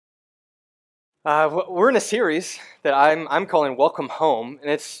We're in a series that I'm calling Welcome Home,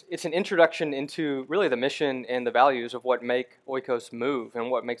 and it's an introduction into really the mission and the values of what make Oikos move and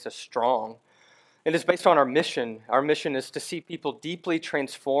what makes us strong. It is based on our mission. Our mission is to see people deeply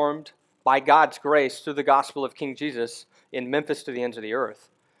transformed by God's grace through the gospel of King Jesus in Memphis to the ends of the earth.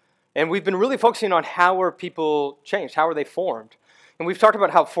 And we've been really focusing on how are people changed, how are they formed. And we've talked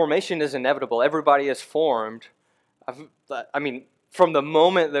about how formation is inevitable. Everybody is formed. I mean, from the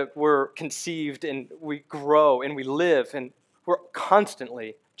moment that we're conceived and we grow and we live, and we're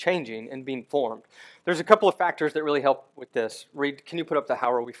constantly changing and being formed. There's a couple of factors that really help with this. Reed, can you put up the how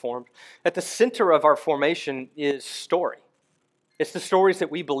are we formed? At the center of our formation is story. It's the stories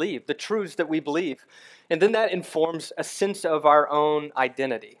that we believe, the truths that we believe. And then that informs a sense of our own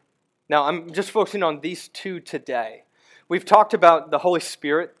identity. Now, I'm just focusing on these two today. We've talked about the Holy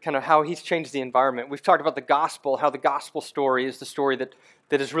Spirit, kind of how He's changed the environment. We've talked about the gospel, how the gospel story is the story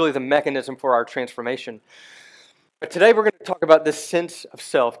that is really the mechanism for our transformation. But today we're going to talk about this sense of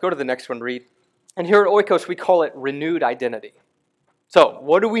self. Go to the next one, Reed. And here at Oikos, we call it renewed identity. So,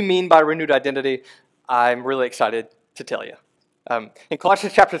 what do we mean by renewed identity? I'm really excited to tell you. In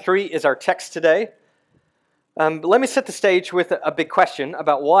Colossians chapter 3 is our text today. But let me set the stage with a big question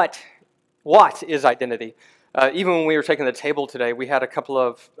about what is identity. Even when we were taking the table today, we had a couple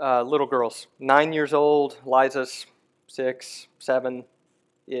of little girls, 9 years old, Liza's 6,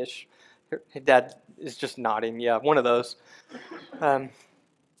 7-ish. Her dad is just nodding, yeah, one of those. And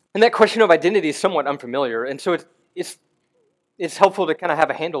that question of identity is somewhat unfamiliar, and so it's helpful to kind of have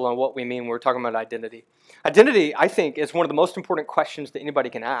a handle on what we mean when we're talking about identity. Identity, I think, is one of the most important questions that anybody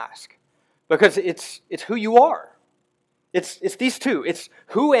can ask, because it's who you are. It's these two. It's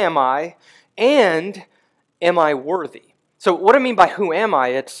who am I, and am I worthy? So what I mean by who am I,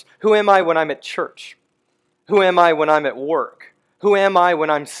 it's who am I when I'm at church? Who am I when I'm at work? Who am I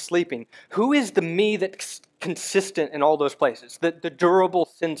when I'm sleeping? Who is the me that's consistent in all those places? The durable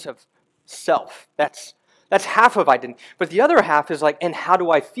sense of self. That's half of identity. But the other half is like, and how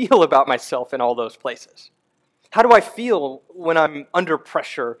do I feel about myself in all those places? How do I feel when I'm under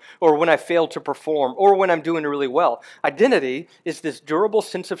pressure, or when I fail to perform, or when I'm doing really well? Identity is this durable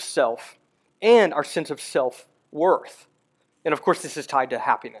sense of self and our sense of self-worth. And of course, this is tied to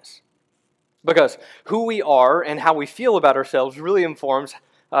happiness. Because who we are and how we feel about ourselves really informs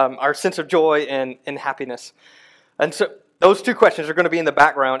our sense of joy and happiness. And so those two questions are going to be in the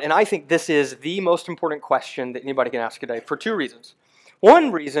background, and I think this is the most important question that anybody can ask today for two reasons.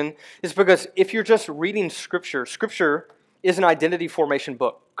 One reason is because if you're just reading Scripture, Scripture is an identity formation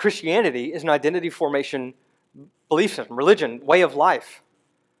book. Christianity is an identity formation belief system, religion, way of life.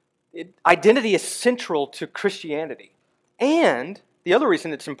 Identity is central to Christianity. And the other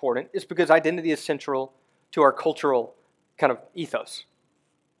reason it's important is because identity is central to our cultural kind of ethos.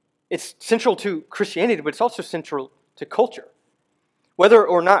 It's central to Christianity, but it's also central to culture. Whether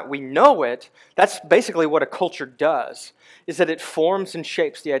or not we know it, that's basically what a culture does, is that it forms and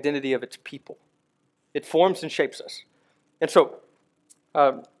shapes the identity of its people. It forms and shapes us. And so,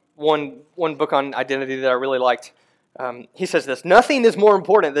 one book on identity that I really liked, he says this: nothing is more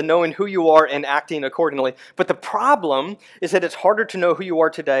important than knowing who you are and acting accordingly. But the problem is that it's harder to know who you are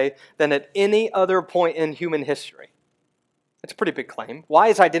today than at any other point in human history. That's a pretty big claim. Why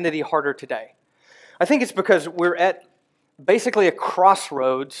is identity harder today? I think it's because we're at basically a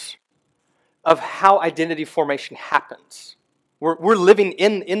crossroads of how identity formation happens. We're living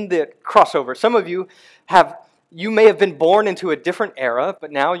in the crossover. Some of you may have been born into a different era,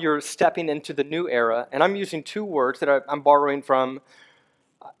 but now you're stepping into the new era. And I'm using two words that I'm borrowing from,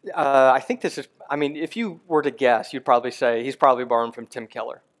 I think this is, if you were to guess, you'd probably say he's probably borrowing from Tim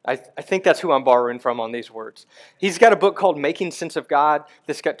Keller. I think that's who I'm borrowing from on these words. He's got a book called Making Sense of God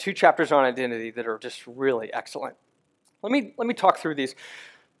that's got 2 chapters on identity that are just really excellent. Let me talk through these.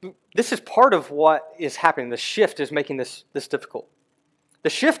 This is part of what is happening. The shift is making this difficult. The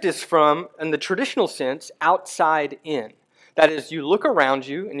shift is from, in the traditional sense, outside in. That is, you look around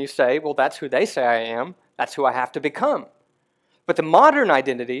you and you say, well, that's who they say I am. That's who I have to become. But the modern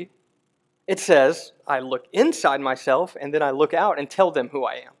identity, it says, I look inside myself and then I look out and tell them who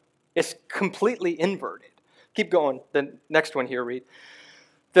I am. It's completely inverted. Keep going. The next one here, Reed.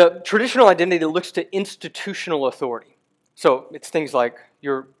 The traditional identity looks to institutional authority. So it's things like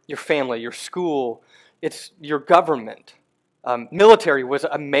your family, your school, it's your government. Military was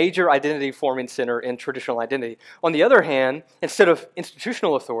a major identity-forming center in traditional identity. On the other hand, instead of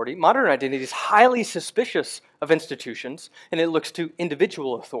institutional authority, modern identity is highly suspicious of institutions, and it looks to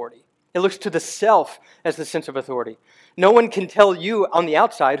individual authority. It looks to the self as the sense of authority. No one can tell you on the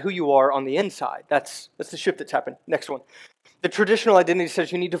outside who you are on the inside. That's the shift that's happened. Next one. The traditional identity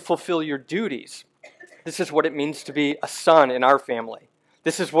says you need to fulfill your duties. This is what it means to be a son in our family.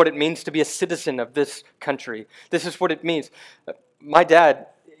 This is what it means to be a citizen of this country. This is what it means. My dad,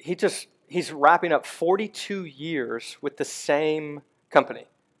 he's wrapping up 42 years with the same company.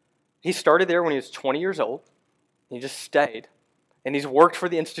 He started there when he was 20 years old. He just stayed. And he's worked for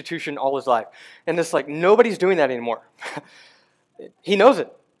the institution all his life. And it's like, nobody's doing that anymore. He knows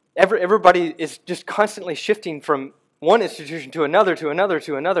it. Everybody is just constantly shifting from one institution to another,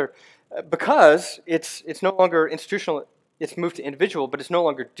 because it's no longer institutional. It's moved to individual, but it's no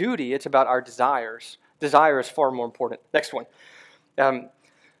longer duty. It's about our desires. Desire is far more important. Next one.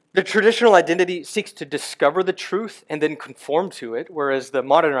 The traditional identity seeks to discover the truth and then conform to it, whereas the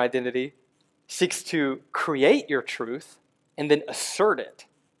modern identity seeks to create your truth and then assert it.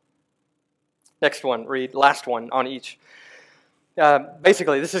 Next one, read, last one on each.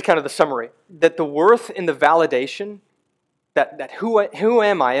 Basically, this is kind of the summary, that the worth and the validation, that who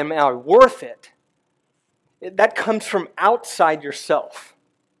am I worth it, that comes from outside yourself.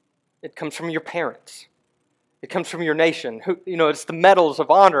 It comes from your parents. It comes from your nation. It's the medals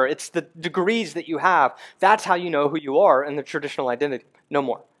of honor. It's the degrees that you have. That's how you know who you are in the traditional identity. No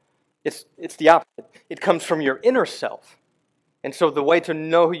more. It's the opposite. It comes from your inner self. And so the way to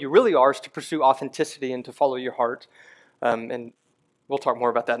know who you really are is to pursue authenticity and to follow your heart. And we'll talk more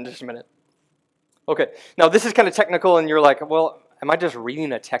about that in just a minute. Okay, now this is kind of technical, and you're like, well, am I just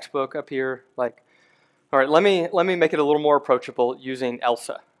reading a textbook up here? All right, let me make it a little more approachable using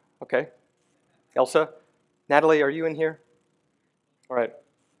Elsa. Okay, Elsa, Natalie, are you in here? All right.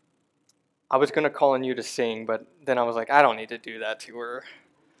 I was going to call on you to sing, but then I was like, I don't need to do that to her.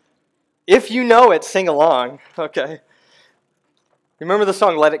 If you know it, sing along. Okay. Remember the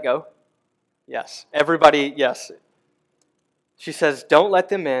song Let It Go? Yes. Everybody, yes. She says, don't let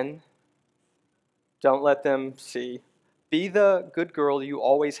them in. Don't let them see. Be the good girl you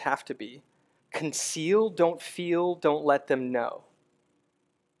always have to be. Conceal, don't feel, don't let them know.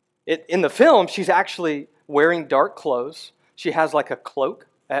 In the film, she's actually wearing dark clothes. She has like a cloak,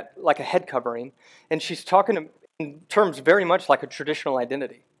 like a head covering, and she's talking in terms very much like a traditional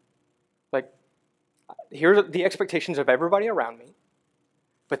identity. Like, here are the expectations of everybody around me.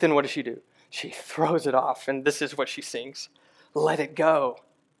 But then what does she do? She throws it off, and this is what she sings. Let it go.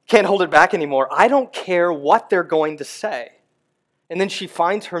 Can't hold it back anymore. I don't care what they're going to say. And then she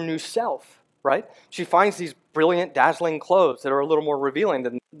finds her new self, right? She finds these brilliant, dazzling clothes that are a little more revealing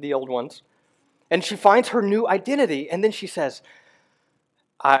than the old ones. And she finds her new identity, and then she says,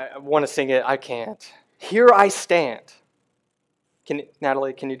 I want to sing it, I can't. Here I stand.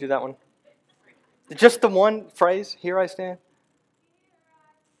 Natalie, can you do that one? Just the one phrase, here I stand?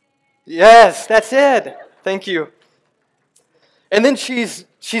 Yes, that's it. Thank you. And then she's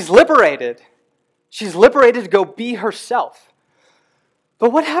liberated. She's liberated to go be herself.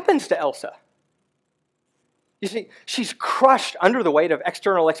 But what happens to Elsa? You see, she's crushed under the weight of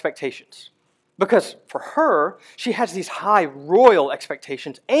external expectations. Because for her, she has these high royal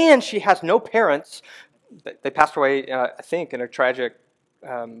expectations, and she has no parents. They passed away, I think, in a tragic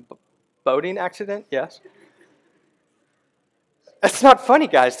boating accident, yes? That's not funny,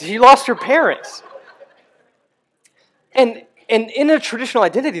 guys. She lost her parents. And in a traditional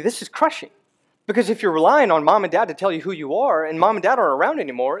identity, this is crushing. Because if you're relying on mom and dad to tell you who you are, and mom and dad aren't around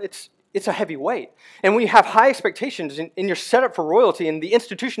anymore, it's a heavy weight. And when you have high expectations and you're set up for royalty, and the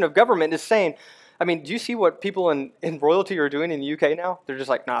institution of government is saying, I mean, do you see what people in royalty are doing in the UK now? They're just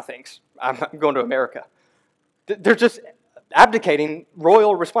like, nah, thanks. I'm going to America. They're just abdicating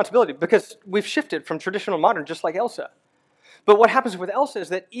royal responsibility because we've shifted from traditional to modern, just like Elsa. But what happens with Elsa is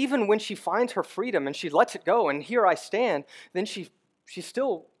that even when she finds her freedom and she lets it go, and here I stand, then she's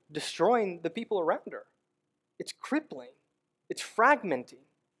still destroying the people around her. It's crippling. It's fragmenting.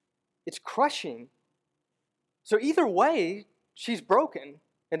 It's crushing. So either way, she's broken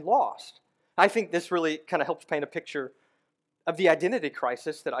and lost. I think this really kind of helps paint a picture of the identity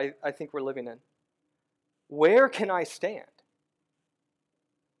crisis that I think we're living in. Where can I stand?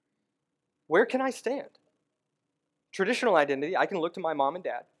 Where can I stand? Traditional identity, I can look to my mom and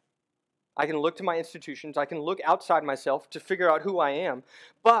dad. I can look to my institutions. I can look outside myself to figure out who I am.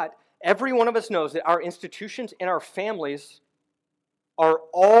 But every one of us knows that our institutions and our families are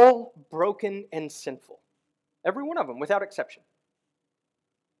all broken and sinful. Every one of them, without exception.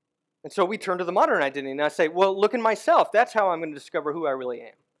 And so we turn to the modern identity, and I say, well, look in myself. That's how I'm going to discover who I really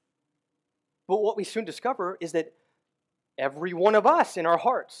am. But what we soon discover is that every one of us in our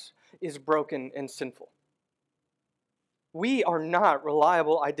hearts is broken and sinful. We are not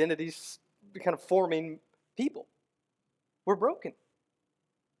reliable identities kind of forming people. We're broken.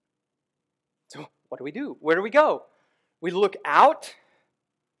 So what do we do? Where do we go? We look out,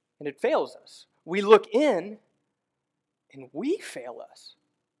 and it fails us. We look in, and we fail us.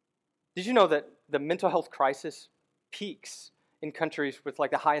 Did you know that the mental health crisis peaks in countries with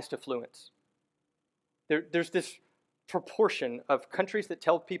like the highest affluence? There's this proportion of countries that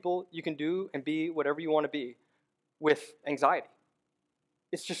tell people you can do and be whatever you want to be with anxiety.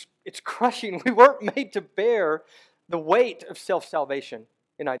 It's crushing. We weren't made to bear the weight of self-salvation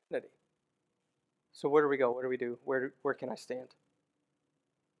in identity. So where do we go? What do we do? Where can I stand?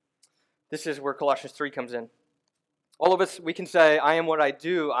 This is where Colossians 3 comes in. All of us, we can say, I am what I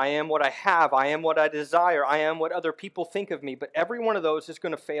do, I am what I have, I am what I desire, I am what other people think of me. But every one of those is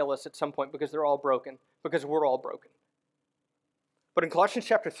going to fail us at some point because they're all broken, because we're all broken. But in Colossians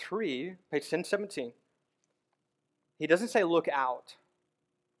chapter 3, page 1017, he doesn't say look out.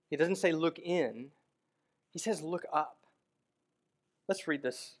 He doesn't say look in. He says look up. Let's read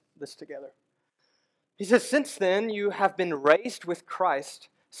this together. He says, since then you have been raised with Christ,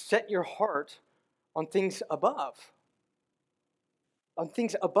 set your heart on things above. On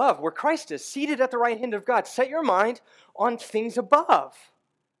things above, where Christ is, seated at the right hand of God. Set your mind on things above,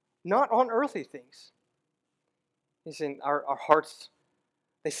 not on earthly things. He's saying our hearts,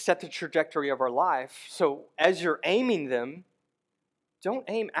 they set the trajectory of our life. So as you're aiming them, don't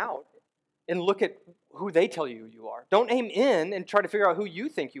aim out and look at who they tell you you are. Don't aim in and try to figure out who you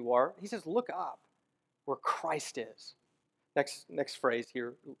think you are. He says, look up where Christ is. Next phrase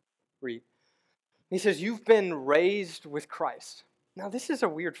here, read. He says, you've been raised with Christ. Now, this is a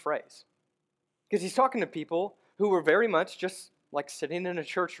weird phrase because he's talking to people who were very much just like sitting in a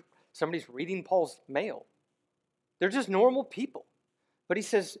church, somebody's reading Paul's mail. They're just normal people. But he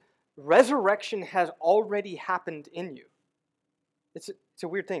says, resurrection has already happened in you. It's a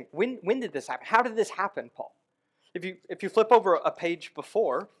weird thing. When did this happen? How did this happen, Paul? If you flip over a page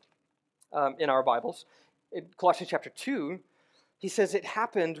before in our Bibles, in Colossians chapter 2, he says it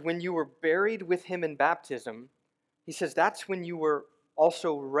happened when you were buried with him in baptism. He says that's when you were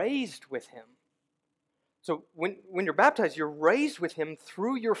also raised with him. So when you're baptized, you're raised with him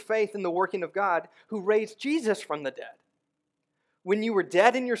through your faith in the working of God who raised Jesus from the dead. When you were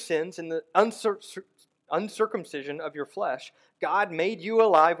dead in your sins and the uncircumcision of your flesh, God made you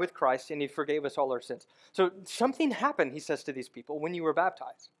alive with Christ and he forgave us all our sins. So something happened, he says to these people, when you were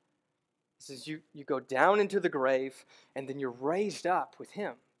baptized. He says you go down into the grave and then you're raised up with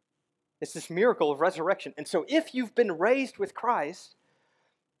him. It's this miracle of resurrection. And so if you've been raised with Christ,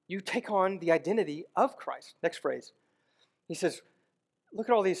 you take on the identity of Christ. Next phrase. He says, look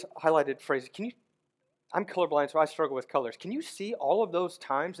at all these highlighted phrases. I'm colorblind, so I struggle with colors. Can you see all of those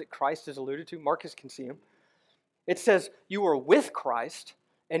times that Christ is alluded to? Marcus can see them. It says you are with Christ,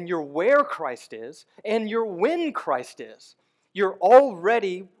 and you're where Christ is, and you're when Christ is. You're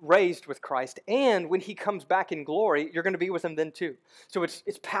already raised with Christ, and when he comes back in glory, you're going to be with him then too. So it's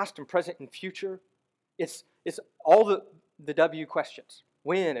past and present and future. It's all the W questions.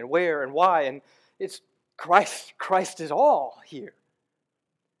 When and where and why, and it's Christ. Christ is all here.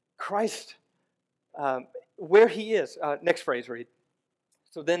 Christ, where he is. Next phrase, read.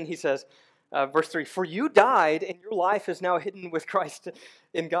 So then he says, verse 3, for you died, and your life is now hidden with Christ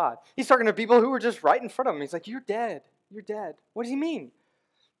in God. He's talking to people who were just right in front of him. He's like, you're dead. You're dead. What does he mean?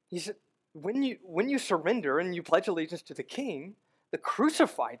 He said, when you surrender and you pledge allegiance to the King, the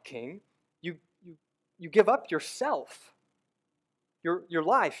crucified King, you give up yourself, your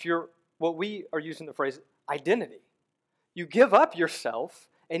life, your what we are using the phrase identity. You give up yourself,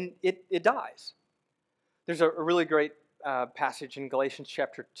 and it dies. There's a really great passage in Galatians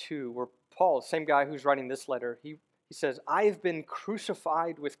chapter 2 where Paul, the same guy who's writing this letter, he says, I have been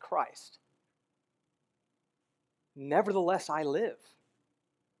crucified with Christ. Nevertheless, I live.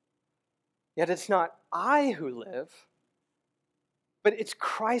 Yet it's not I who live, but it's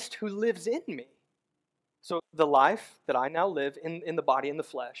Christ who lives in me. So the life that I now live in the body and the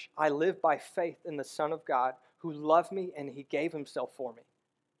flesh, I live by faith in the Son of God who loved me and he gave himself for me.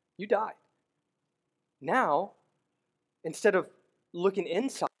 You died. Now, instead of looking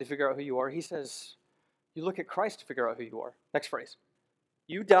inside to figure out who you are, he says, you look at Christ to figure out who you are. Next phrase.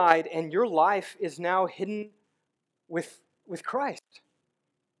 You died and your life is now hidden with Christ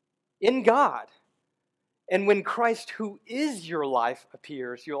in God. And when Christ, who is your life,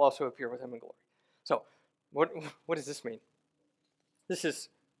 appears, you'll also appear with him in glory. So, what does this mean? This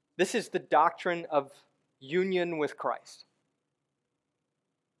is the doctrine of union with Christ.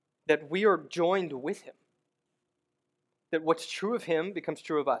 That we are joined with him. That what's true of him becomes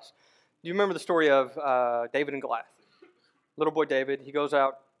true of us. Do you remember the story of David and Goliath? Little boy David, he goes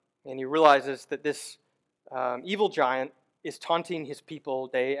out and he realizes that this evil giant is taunting his people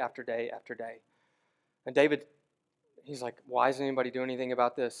day after day after day. And David he's like, why isn't anybody doing anything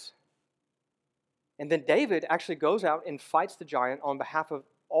about this? And then David actually goes out and fights the giant on behalf of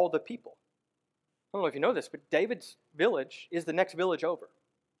all the people. I don't know if you know this, but David's village is the next village over.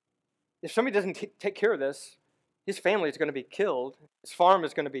 If somebody doesn't take care of this, his family is going to be killed. His farm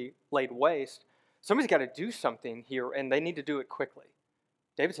is going to be laid waste. Somebody's got to do something here, and they need to do it quickly.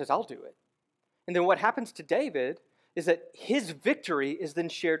 David says, I'll do it. And then what happens to David is that his victory is then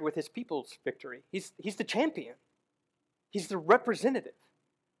shared with his people's victory. He's the champion. He's the representative.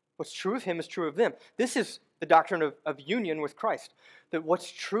 What's true of him is true of them. This is the doctrine of union with Christ. That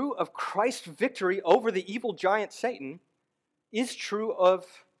what's true of Christ's victory over the evil giant Satan is true of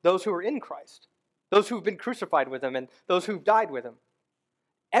those who are in Christ, those who've been crucified with him and those who've died with him.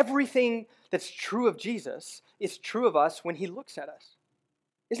 Everything that's true of Jesus is true of us when he looks at us.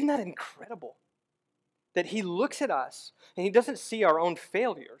 Isn't that incredible? That he looks at us and he doesn't see our own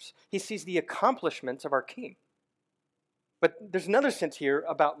failures. He sees the accomplishments of our King. But there's another sense here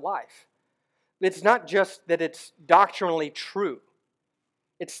about life. It's not just that it's doctrinally true.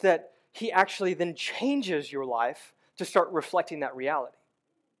 It's that he actually then changes your life to start reflecting that reality.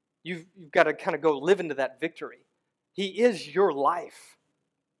 You've got to kind of go live into that victory. He is your life.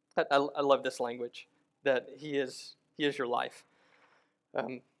 I love this language, that he is your life.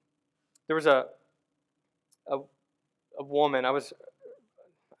 There was a woman,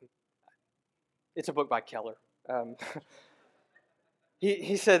 it's a book by Keller.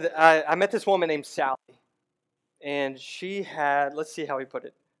 He said, I met this woman named Sally, and she had, let's see how he put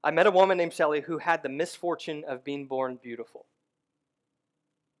it. I met a woman named Sally who had the misfortune of being born beautiful.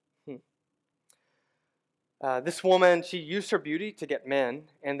 This woman, she used her beauty to get men,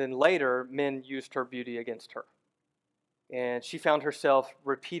 and then later, men used her beauty against her. And she found herself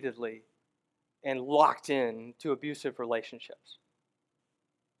repeatedly and locked in to abusive relationships.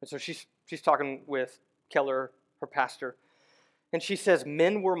 And so she's talking with Keller, her pastor, and she says,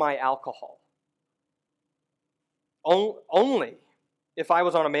 men were my alcohol. Only if I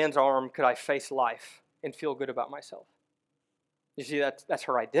was on a man's arm could I face life and feel good about myself. You see, that's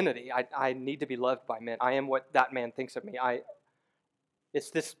her identity. I need to be loved by men. I am what that man thinks of me. It's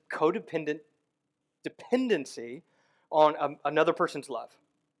this codependent dependency on another person's love.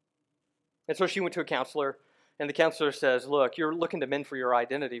 And so she went to a counselor, and the counselor says, look, you're looking to men for your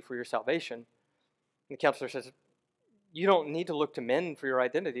identity, for your salvation. And the counselor says, you don't need to look to men for your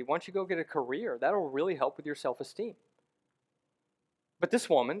identity. Why don't you go get a career? That'll really help with your self-esteem. But this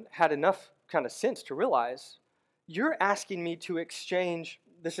woman had enough kind of sense to realize, you're asking me to exchange,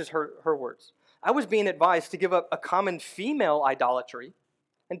 this is her words, I was being advised to give up a common female idolatry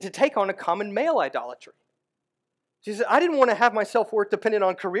and to take on a common male idolatry. She said, I didn't want to have my self-worth dependent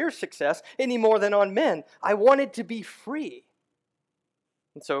on career success any more than on men. I wanted to be free.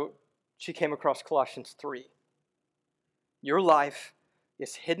 And so she came across Colossians 3. Your life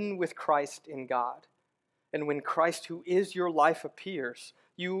is hidden with Christ in God. And when Christ, who is your life, appears,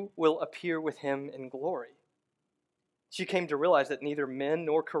 you will appear with him in glory. She came to realize that neither men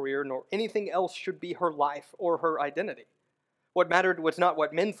nor career nor anything else should be her life or her identity. What mattered was not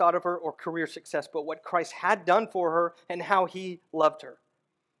what men thought of her or career success, but what Christ had done for her and how he loved her.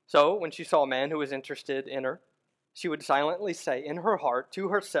 So when she saw a man who was interested in her, she would silently say in her heart to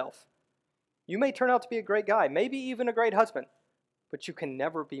herself, you may turn out to be a great guy, maybe even a great husband, but you can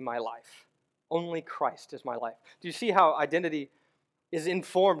never be my life. Only Christ is my life. Do you see how identity is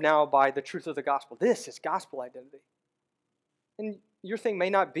informed now by the truth of the gospel? This is gospel identity. And your thing may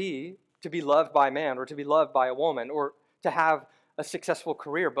not be to be loved by a man or to be loved by a woman or to have a successful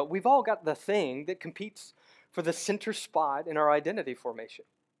career, but we've all got the thing that competes for the center spot in our identity formation.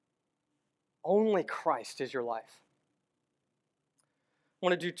 Only Christ is your life. I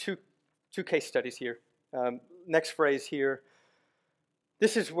want to do two case studies here. Next phrase here.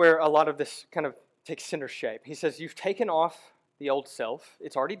 This is where a lot of this kind of takes center shape. He says, you've taken off the old self.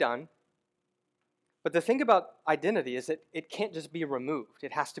 It's already done. But the thing about identity is that it can't just be removed.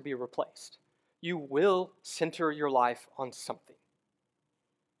 It has to be replaced. You will center your life on something.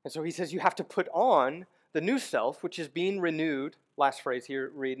 And so he says you have to put on the new self, which is being renewed. Last phrase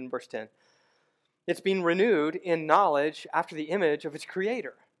here, read in verse 10. It's being renewed in knowledge after the image of its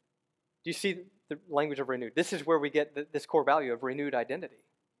creator. Do you see the language of renewed? This is where we get this core value of renewed identity.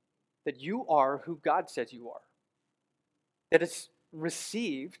 That you are who God says you are. That it's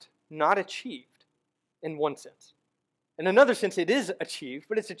received, not achieved, in one sense. In another sense, it is achieved,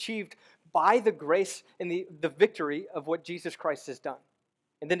 but it's achieved by the grace and the victory of what Jesus Christ has done.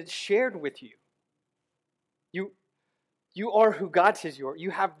 And then it's shared with you. You are who God says you are.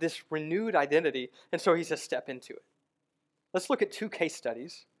 You have this renewed identity, and so he says step into it. Let's look at two case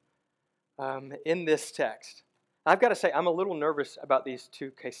studies in this text. I've got to say, I'm a little nervous about these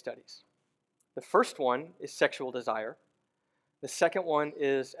two case studies. The first one is sexual desire. The second one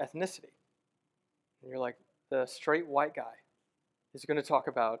is ethnicity. And you're like, the straight white guy is going to talk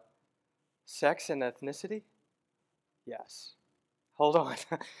about sex and ethnicity? Yes. Hold on.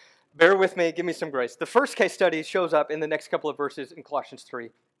 Bear with me. Give me some grace. The first case study shows up in the next couple of verses in Colossians 3.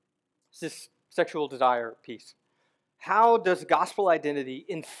 It's this sexual desire piece. How does gospel identity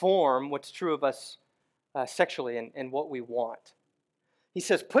inform what's true of us sexually and what we want? He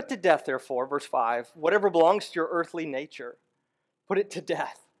says, put to death, therefore, verse 5, whatever belongs to your earthly nature. Put it to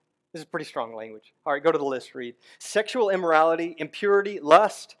death. This is pretty strong language. All right, go to the list, read. Sexual immorality, impurity,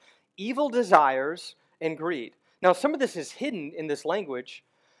 lust, evil desires, and greed. Now, some of this is hidden in this language,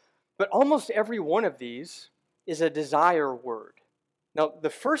 but almost every one of these is a desire word. Now, the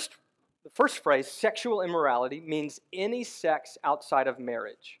first phrase, sexual immorality, means any sex outside of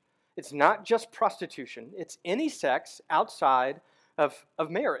marriage. It's not just prostitution. It's any sex outside of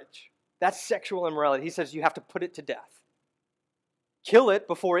marriage. That's sexual immorality. He says you have to put it to death. Kill it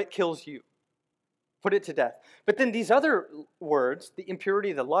before it kills you. Put it to death. But then these other words, the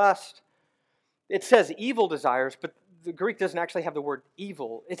impurity, the lust, it says evil desires, but the Greek doesn't actually have the word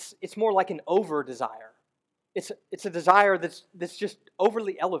evil. It's more like an over desire. It's a desire that's just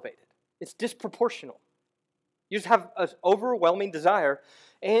overly elevated. It's disproportional. You just have an overwhelming desire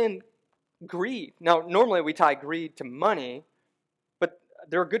and greed. Now, normally we tie greed to money, but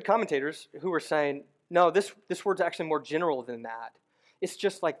there are good commentators who are saying, no, this word's actually more general than that. It's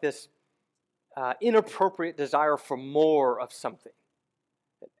just like this inappropriate desire for more of something.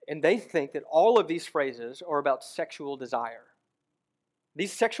 And they think that all of these phrases are about sexual desire.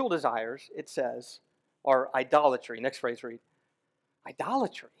 These sexual desires, it says, are idolatry. Next phrase, read.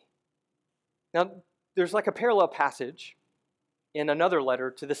 Idolatry. Now, there's like a parallel passage in another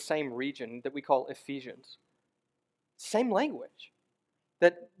letter to the same region that we call Ephesians. Same language.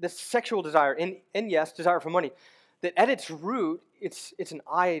 That the sexual desire, and yes, desire for money, that at its root, it's an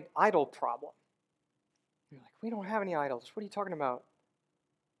idol problem. You're like, we don't have any idols. What are you talking about?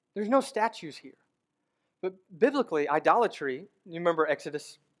 There's no statues here. But biblically, idolatry, you remember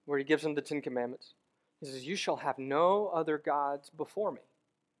Exodus, where he gives them the Ten Commandments. He says, you shall have no other gods before me.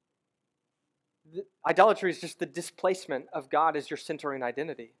 Idolatry is just the displacement of God as your center and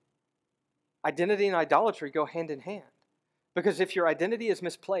identity. Identity and idolatry go hand in hand. Because if your identity is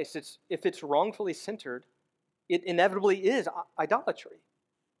misplaced, if it's wrongfully centered, it inevitably is idolatry.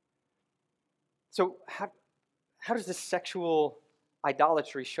 So how does this sexual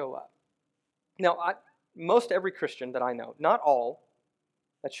idolatry show up? Now, most every Christian that I know, not all,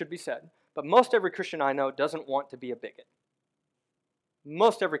 that should be said, but most every Christian I know doesn't want to be a bigot.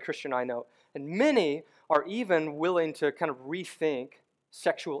 Most every Christian I know. And many are even willing to kind of rethink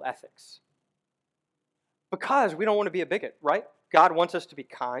sexual ethics. Because we don't want to be a bigot, right? God wants us to be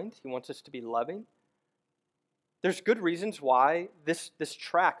kind. He wants us to be loving. There's good reasons why this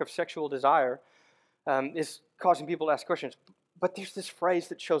track of sexual desire is causing people to ask questions. But there's this phrase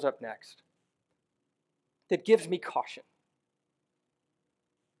that shows up next that gives me caution.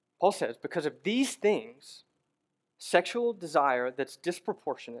 Paul says, because of these things, sexual desire that's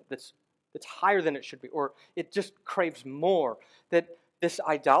disproportionate, that's higher than it should be, or it just craves more, that this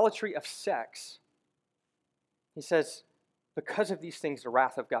idolatry of sex, he says, because of these things, the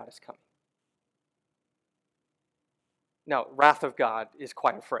wrath of God is coming. Now, wrath of God is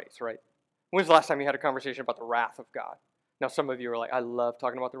quite a phrase, right? When's the last time you had a conversation about the wrath of God? Now, some of you are like, I love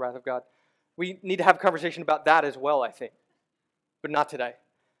talking about the wrath of God. We need to have a conversation about that as well, I think, but not today.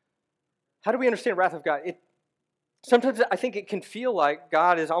 How do we understand wrath of God? Sometimes I think it can feel like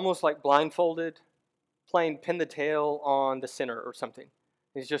God is almost like blindfolded, playing pin the tail on the sinner or something.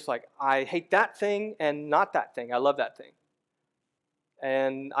 He's just like, I hate that thing and not that thing. I love that thing.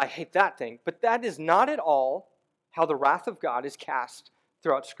 And I hate that thing. But that is not at all how the wrath of God is cast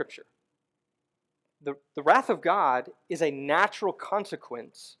throughout Scripture. The wrath of God is a natural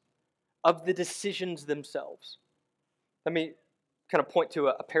consequence of the decisions themselves. Let me kind of point to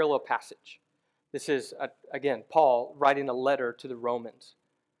a parallel passage. This is, again, Paul writing a letter to the Romans.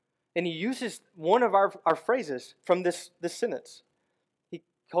 And he uses one of our phrases from this sentence. He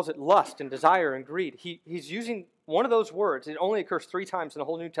calls it lust and desire and greed. He's using one of those words. It only occurs 3 times in the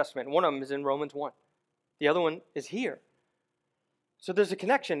whole New Testament. One of them is in Romans 1. The other one is here. So there's a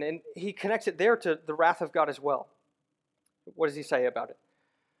connection, and he connects it there to the wrath of God as well. What does he say about it?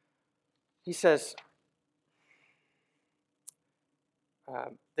 He says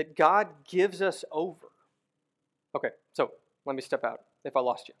that God gives us over. Okay, so let me step out if I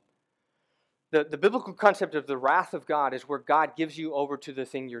lost you. The biblical concept of the wrath of God is where God gives you over to the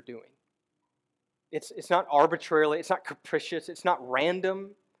thing you're doing. It's not arbitrarily, it's not capricious, it's not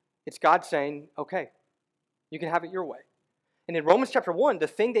random. It's God saying, okay, you can have it your way. And in Romans chapter 1, the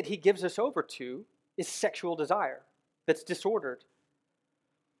thing that he gives us over to is sexual desire that's disordered.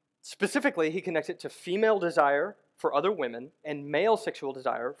 Specifically, he connects it to female desire for other women and male sexual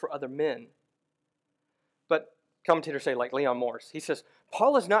desire for other men. But commentators say, like Leon Morris, he says,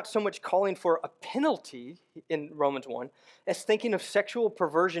 Paul is not so much calling for a penalty in Romans 1 as thinking of sexual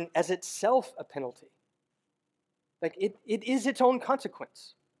perversion as itself a penalty. Like it is its own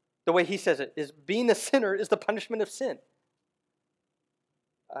consequence. The way he says it is being a sinner is the punishment of sin.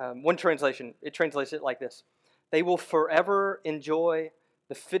 One translation, it translates it like this. They will forever enjoy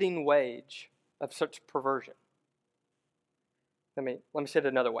the fitting wage of such perversion. Let me say it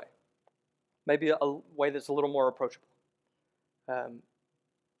another way. Maybe a way that's a little more approachable.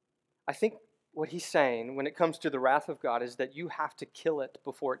 I think what he's saying when it comes to the wrath of God is that you have to kill it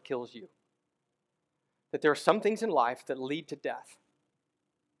before it kills you. That there are some things in life that lead to death.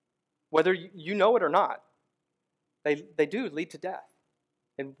 Whether you know it or not, they do lead to death.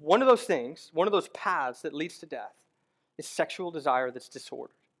 And one of those things, one of those paths that leads to death is sexual desire that's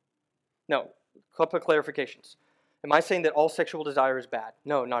disordered. No, a couple of clarifications. Am I saying that all sexual desire is bad?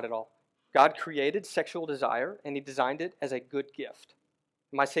 No, not at all. God created sexual desire and he designed it as a good gift.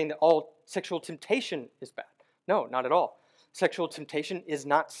 Am I saying that all sexual temptation is bad? No, not at all. Sexual temptation is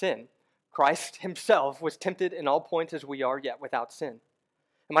not sin. Christ himself was tempted in all points as we are, yet without sin.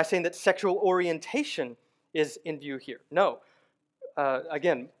 Am I saying that sexual orientation is in view here? No.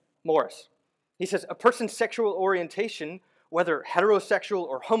 Again, Morris. He says a person's sexual orientation, whether heterosexual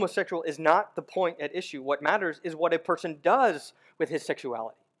or homosexual, is not the point at issue. What matters is what a person does with his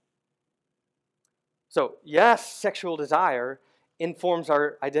sexuality. So, yes, sexual desire informs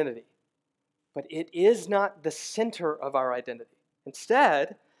our identity, but it is not the center of our identity.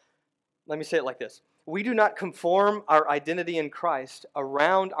 Instead, let me say it like this. We do not conform our identity in Christ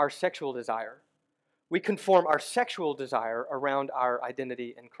around our sexual desire. We conform our sexual desire around our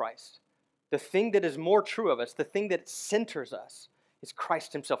identity in Christ. The thing that is more true of us, the thing that centers us, is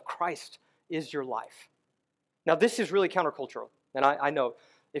Christ himself. Christ is your life. Now, this is really countercultural. And I know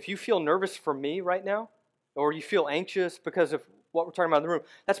if you feel nervous for me right now, or you feel anxious because of what we're talking about in the room,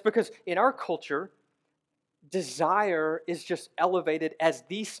 that's because in our culture, desire is just elevated as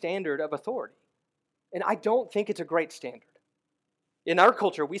the standard of authority. And I don't think it's a great standard. In our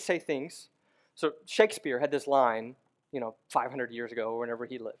culture, we say things. So Shakespeare had this line, 500 years ago or whenever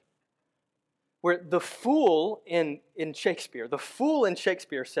he lived, where the fool in Shakespeare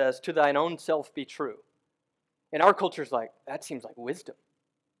says, "To thine own self be true." And our culture's like, that seems like wisdom.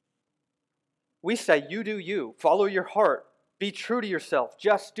 We say, you do you, follow your heart, be true to yourself,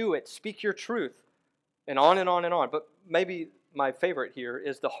 just do it, speak your truth, and on and on and on. But maybe my favorite here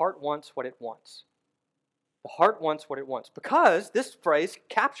is the heart wants what it wants. The heart wants what it wants, because this phrase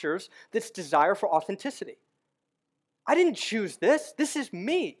captures this desire for authenticity. I didn't choose this. This is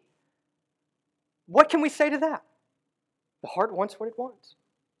me. What can we say to that? The heart wants what it wants.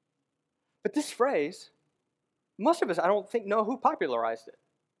 But this phrase, most of us, I don't think, know who popularized it.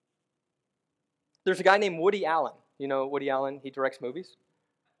 There's a guy named Woody Allen. You know Woody Allen? He directs movies.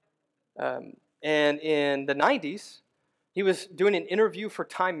 And in the 90s, he was doing an interview for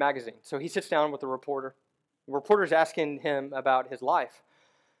Time magazine. So he sits down with a reporter. The reporter's asking him about his life.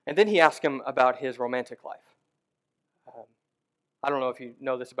 And then he asks him about his romantic life. I don't know if you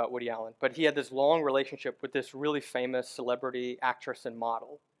know this about Woody Allen, but he had this long relationship with this really famous celebrity actress and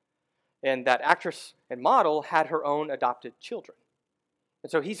model. And that actress and model had her own adopted children.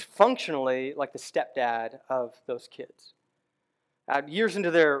 And so he's functionally like the stepdad of those kids. Years into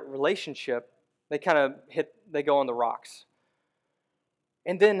their relationship, they go on the rocks.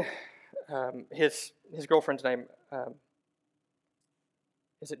 And then his girlfriend's name,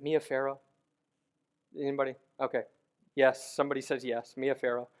 is it Mia Farrow? Anybody? Okay. Yes, somebody says yes, Mia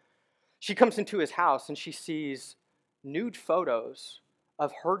Farrow. She comes into his house and she sees nude photos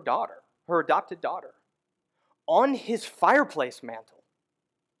of her daughter, her adopted daughter, on his fireplace mantle.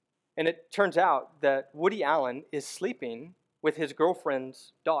 And it turns out that Woody Allen is sleeping with his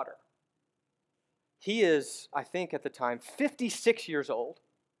girlfriend's daughter. He is, I think at the time, 56 years old,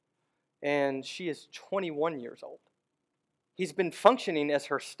 and she is 21 years old. He's been functioning as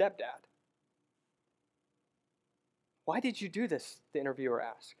her stepdad. Why did you do this? The interviewer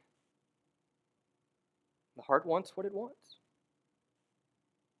asked. The heart wants what it wants.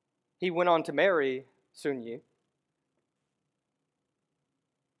 He went on to marry Sun Yi.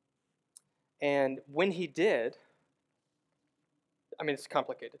 And when he did, it's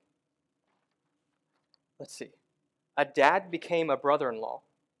complicated. Let's see. A dad became a brother-in-law.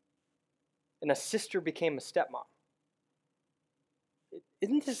 and a sister became a stepmom.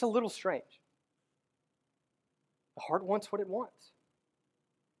 Isn't this a little strange? The heart wants what it wants.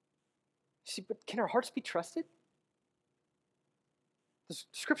 See, but can our hearts be trusted? The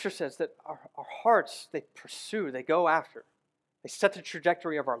scripture says that our hearts, they pursue, they go after. They set the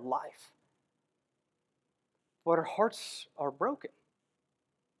trajectory of our life. But our hearts are broken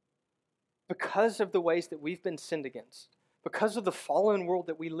because of the ways that we've been sinned against, because of the fallen world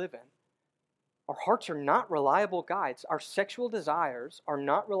that we live in. Our hearts are not reliable guides. Our sexual desires are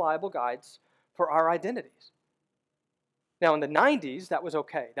not reliable guides for our identities. Now, in the 90s, that was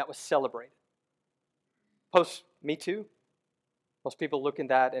okay. That was celebrated. Post Me Too, most people look at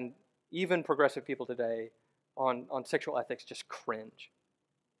that, and even progressive people today on sexual ethics just cringe.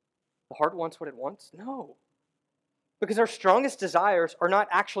 The heart wants what it wants? No. Because our strongest desires are not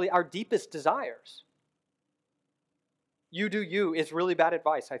actually our deepest desires. You do you is really bad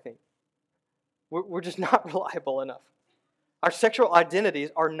advice, I think. We're just not reliable enough. Our sexual identities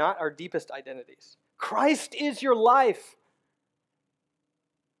are not our deepest identities. Christ is your life.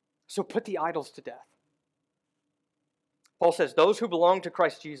 So put the idols to death. Paul says, those who belong to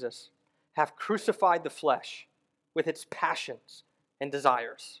Christ Jesus have crucified the flesh with its passions and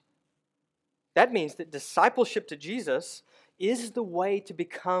desires. That means that discipleship to Jesus is the way to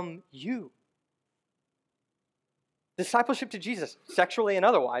become you. Discipleship to Jesus, sexually and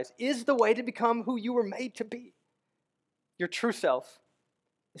otherwise, is the way to become who you were made to be. Your true self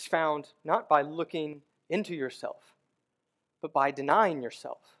is found not by looking into yourself, but by denying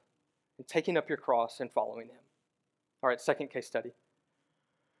yourself and taking up your cross and following Him. All right, second case study.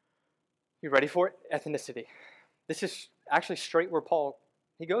 You ready for it? Ethnicity. This is actually straight where Paul,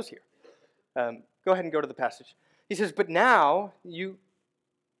 he goes here. Go ahead and go to the passage. He says, but now you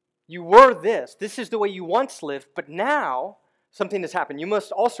were this. This is the way you once lived, but now something has happened. You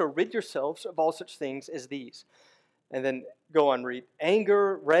must also rid yourselves of all such things as these. And then go on, read.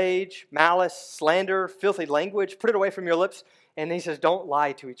 Anger, rage, malice, slander, filthy language, put it away from your lips. And he says, don't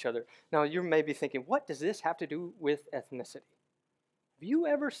lie to each other. Now, you may be thinking, what does this have to do with ethnicity? Have you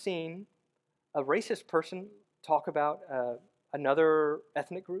ever seen a racist person talk about another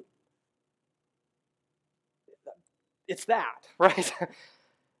ethnic group? It's that, right?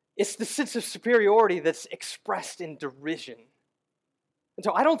 It's the sense of superiority that's expressed in derision. And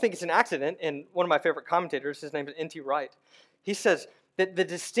so I don't think it's an accident, and one of my favorite commentators, his name is N.T. Wright, he says that the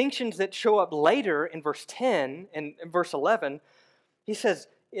distinctions that show up later in verse 10 and in verse 11, he says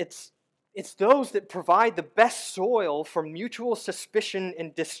it's those that provide the best soil for mutual suspicion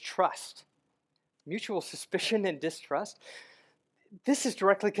and distrust. Mutual suspicion and distrust. This is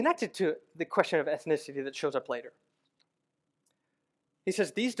directly connected to the question of ethnicity that shows up later. He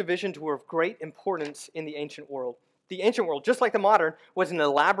says these divisions were of great importance in the ancient world. The ancient world, just like the modern, was an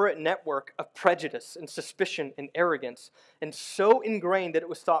elaborate network of prejudice and suspicion and arrogance, and so ingrained that it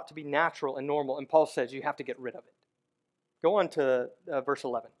was thought to be natural and normal. And Paul says you have to get rid of it. Go on to verse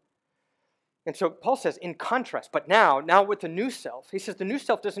 11. And so Paul says, in contrast, but now with the new self, he says the new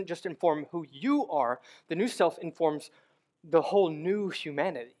self doesn't just inform who you are, the new self informs the whole new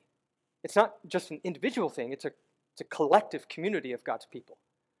humanity. It's not just an individual thing, it's a collective community of God's people.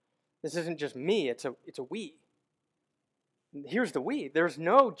 This isn't just me, it's a we. Here's the we. There's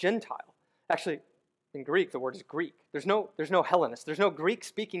no Gentile. Actually, in Greek, the word is Greek. There's no Hellenist. There's no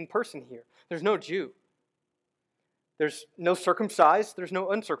Greek-speaking person here. There's no Jew. There's no circumcised. There's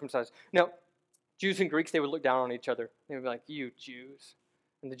no uncircumcised. Now, Jews and Greeks, they would look down on each other. They would be like, you Jews.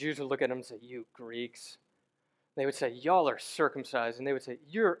 And the Jews would look at them and say, you Greeks. They would say, y'all are circumcised. And they would say,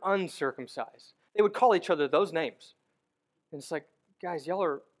 you're uncircumcised. They would call each other those names. And it's like, guys,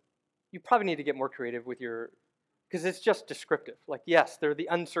 you probably need to get more creative with because it's just descriptive. Like, yes, they're the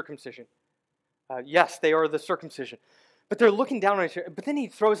uncircumcision. Yes, they are the circumcision. But they're looking down on each other. But then he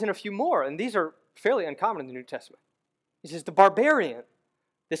throws in a few more, and these are fairly uncommon in the New Testament. He says, the barbarian.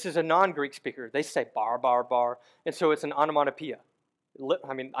 This is a non-Greek speaker. They say bar, bar, bar. And so it's an onomatopoeia.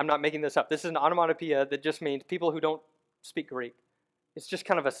 I mean, I'm not making this up. This is an onomatopoeia that just means people who don't speak Greek. It's just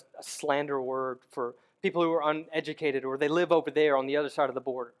kind of a slander word for people who are uneducated or they live over there on the other side of the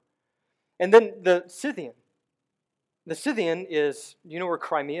border. And then the Scythian. The Scythian is, you know where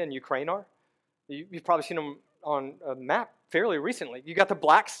Crimea and Ukraine are? You've probably seen them on a map fairly recently. You got the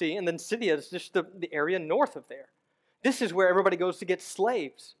Black Sea, and then Scythia is just the area north of there. This is where everybody goes to get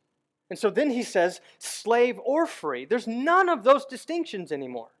slaves. And so then he says, slave or free. There's none of those distinctions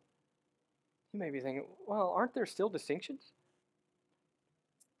anymore. You may be thinking, well, aren't there still distinctions?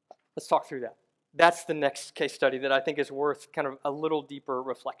 Let's talk through that. That's the next case study that I think is worth kind of a little deeper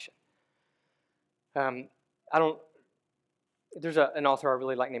reflection. There's an author I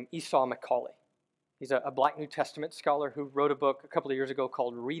really like named Esau McCaulley. He's a Black New Testament scholar who wrote a book a couple of years ago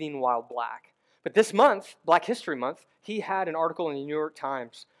called Reading While Black. But this month, Black History Month, he had an article in the New York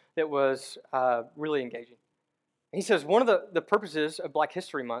Times that was really engaging. He says one of the purposes of Black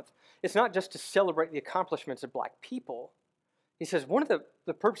History Month is not just to celebrate the accomplishments of Black people. He says one of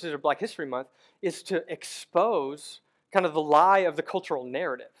the purposes of Black History Month is to expose kind of the lie of the cultural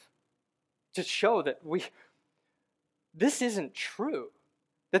narrative, to show that this isn't true,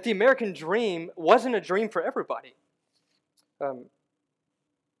 that the American dream wasn't a dream for everybody.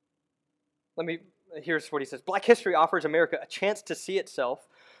 Here's what he says. Black history offers America a chance to see itself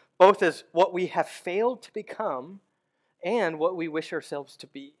both as what we have failed to become and what we wish ourselves to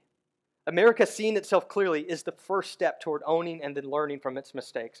be. America seeing itself clearly is the first step toward owning and then learning from its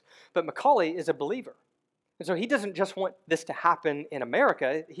mistakes. But Macaulay is a believer. And so he doesn't just want this to happen in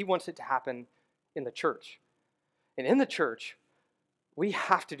America, he wants it to happen in the church. And in the church, we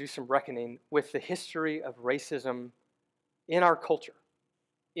have to do some reckoning with the history of racism in our culture,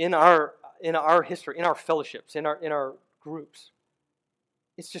 in our history, in our fellowships, in our groups.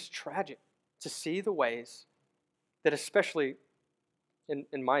 It's just tragic to see the ways that, especially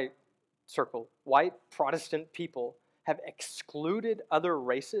in my circle, white Protestant people have excluded other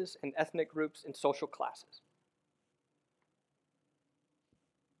races and ethnic groups and social classes.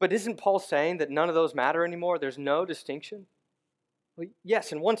 But isn't Paul saying that none of those matter anymore? There's no distinction? Well,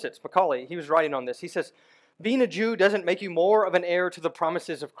 yes, in one sense. Macaulay, he was writing on this. He says, being a Jew doesn't make you more of an heir to the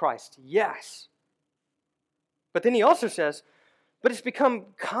promises of Christ. Yes. But then he also says, but it's become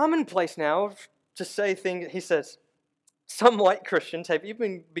commonplace now to say things. He says, some white Christians have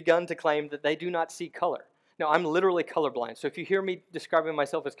even begun to claim that they do not see color. Now, I'm literally colorblind. So if you hear me describing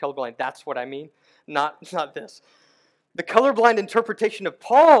myself as colorblind, that's what I mean, not this. The colorblind interpretation of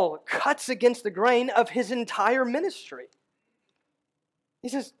Paul cuts against the grain of his entire ministry. He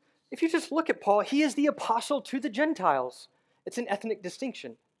says, if you just look at Paul, he is the apostle to the Gentiles. It's an ethnic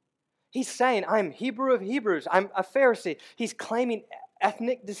distinction. He's saying, I'm Hebrew of Hebrews, I'm a Pharisee. He's claiming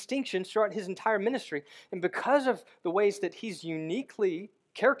ethnic distinctions throughout his entire ministry. And because of the ways that he's uniquely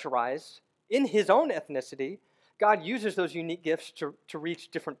characterized in his own ethnicity, God uses those unique gifts to reach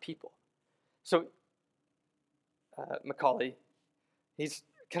different people. So Macaulay, he's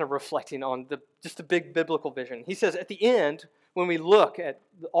kind of reflecting on just the big biblical vision. He says at the end, when we look at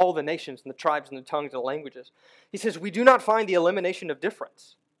all the nations and the tribes and the tongues and the languages, he says we do not find the elimination of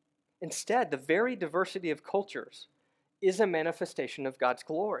difference. Instead, the very diversity of cultures is a manifestation of God's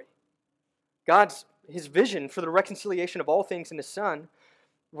glory. His vision for the reconciliation of all things in his Son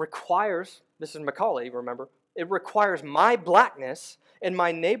requires, this is Macaulay, remember, it requires my blackness and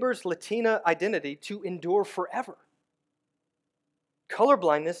my neighbor's Latina identity to endure forever.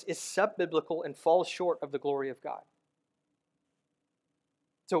 Colorblindness is sub-biblical and falls short of the glory of God.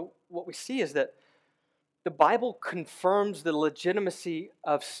 So what we see is that the Bible confirms the legitimacy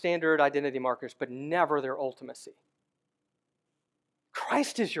of standard identity markers, but never their ultimacy.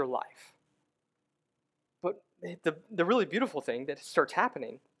 Christ is your life. But the really beautiful thing that starts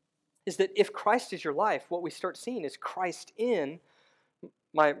happening is that if Christ is your life, what we start seeing is Christ in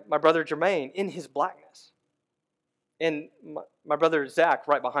my brother Jermaine, in his blackness. And my brother Zach,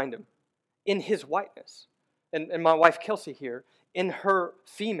 right behind him, in his whiteness. And my wife Kelsey here, in her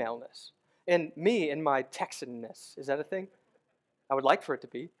femaleness. And me in my Texanness. Is that a thing? I would like for it to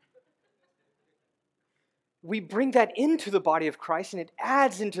be. We bring that into the body of Christ, and it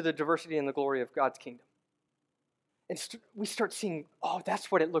adds into the diversity and the glory of God's kingdom. And we start seeing, oh,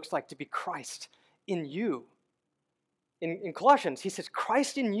 that's what it looks like to be Christ in you. In Colossians, he says,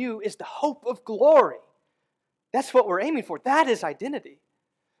 Christ in you is the hope of glory. That's what we're aiming for. That is identity.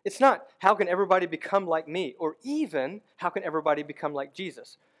 It's not, how can everybody become like me? Or even, how can everybody become like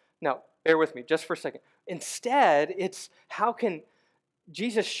Jesus? Now, bear with me just for a second. Instead, it's, how can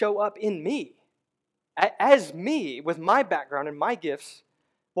Jesus show up in me? As me, with my background and my gifts,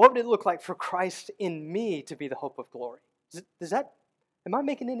 what would it look like for Christ in me to be the hope of glory? Am I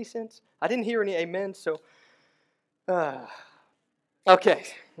making any sense? I didn't hear any amen, so, okay.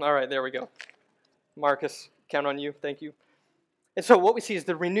 All right, there we go. Marcus, count on you. Thank you. And so what we see is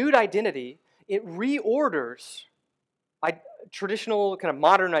the renewed identity, it reorders traditional kind of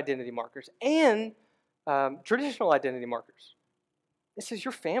modern identity markers and traditional identity markers. It says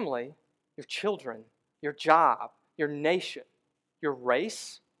your family, your children, your job, your nation, your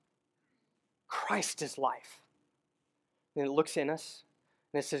race, Christ is life. And it looks in us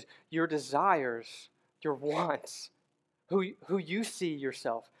and it says your desires, your wants, who you see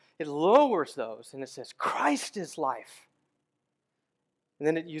yourself. It lowers those and it says Christ is life. And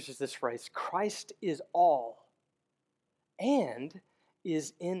then it uses this phrase, Christ is all. and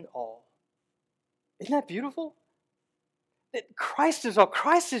is in all. Isn't that beautiful? That Christ is all.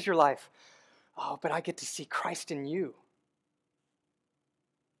 Christ is your life. Oh, but I get to see Christ in you.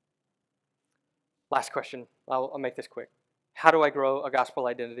 Last question. I'll make this quick. How do I grow a gospel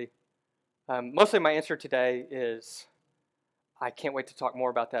identity? Mostly my answer today is I can't wait to talk more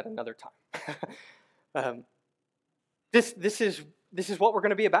about that another time. This is what we're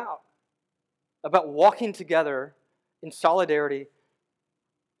going to be about walking together in solidarity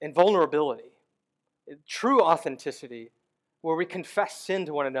and vulnerability, true authenticity, where we confess sin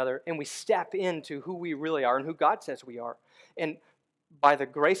to one another and we step into who we really are and who God says we are. And by the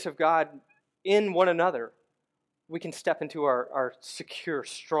grace of God in one another, we can step into our secure,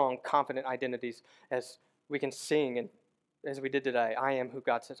 strong, confident identities as we can sing and as we did today. I am who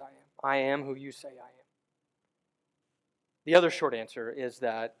God says I am. I am who you say I am. The other short answer is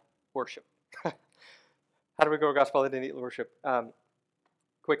that worship. How do we grow gospel identity worship?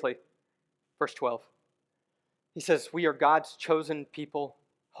 Quickly, verse 12. He says, we are God's chosen people,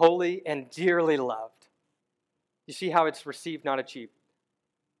 holy and dearly loved. You see how it's received, not achieved.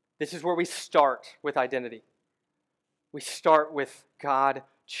 This is where we start with identity. We start with God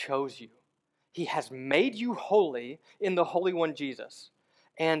chose you. He has made you holy in the Holy One Jesus,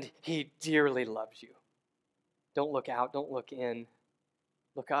 and He dearly loves you. Don't look out, don't look in,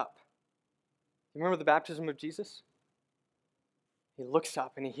 look up. You remember the baptism of Jesus? He looks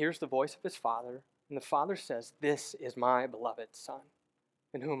up and he hears the voice of his Father, and the Father says, this is my beloved Son,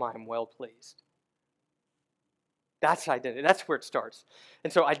 in whom I am well pleased. That's identity. That's where it starts.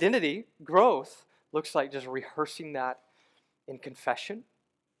 And so identity growth looks like just rehearsing that in confession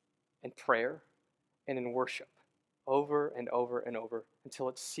and prayer and in worship over and over and over until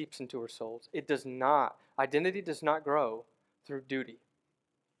it seeps into our souls. Identity does not grow through duty.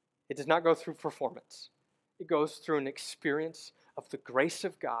 It does not go through performance. It goes through an experience of the grace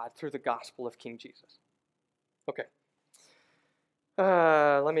of God through the gospel of King Jesus. Okay.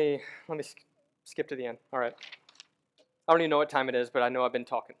 Let me skip to the end. All right. I don't even know what time it is, but I know I've been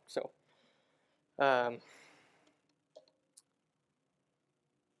talking. So, I've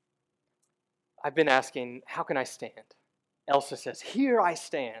been asking, how can I stand? Elsa says, here I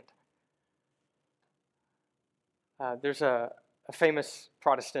stand. There's a famous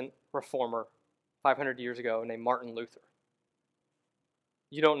Protestant reformer 500 years ago named Martin Luther.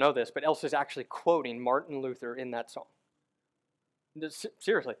 You don't know this, but Elsa's actually quoting Martin Luther in that song.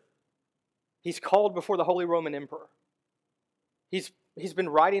 Seriously. He's called before the Holy Roman Emperor. He's been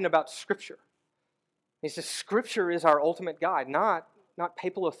writing about Scripture. He says Scripture is our ultimate guide, not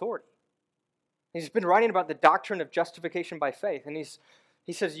papal authority. He's been writing about the doctrine of justification by faith, and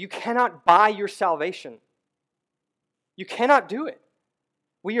he says you cannot buy your salvation. You cannot do it.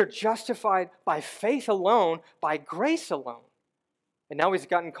 We are justified by faith alone, by grace alone. And now he's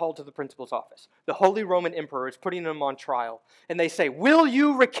gotten called to the principal's office. The Holy Roman Emperor is putting him on trial, and they say, will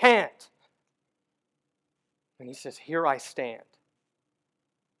you recant? And he says, here I stand.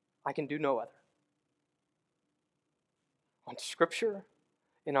 I can do no other. On Scripture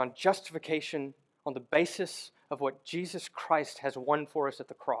and on justification, on the basis of what Jesus Christ has won for us at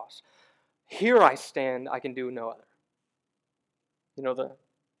the cross. Here I stand, I can do no other. You know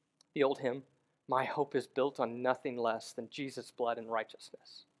the old hymn, my hope is built on nothing less than Jesus' blood and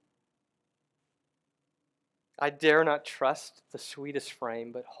righteousness. I dare not trust the sweetest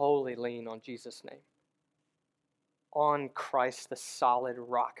frame, but wholly lean on Jesus' name. On Christ, the solid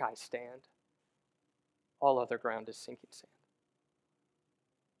rock I stand. All other ground is sinking sand.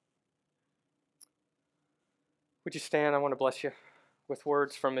 Would you stand? I want to bless you with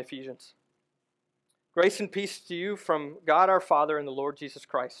words from Ephesians. Grace and peace to you from God our Father and the Lord Jesus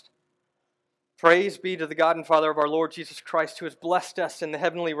Christ. Praise be to the God and Father of our Lord Jesus Christ, who has blessed us in the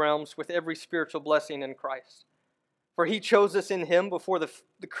heavenly realms with every spiritual blessing in Christ. For He chose us in Him before the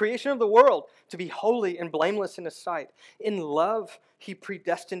creation of the world to be holy and blameless in His sight. In love, He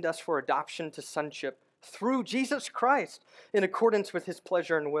predestined us for adoption to sonship through Jesus Christ, in accordance with His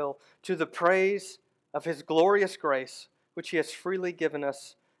pleasure and will, to the praise of His glorious grace, which He has freely given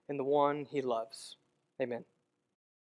us in the one He loves. Amen.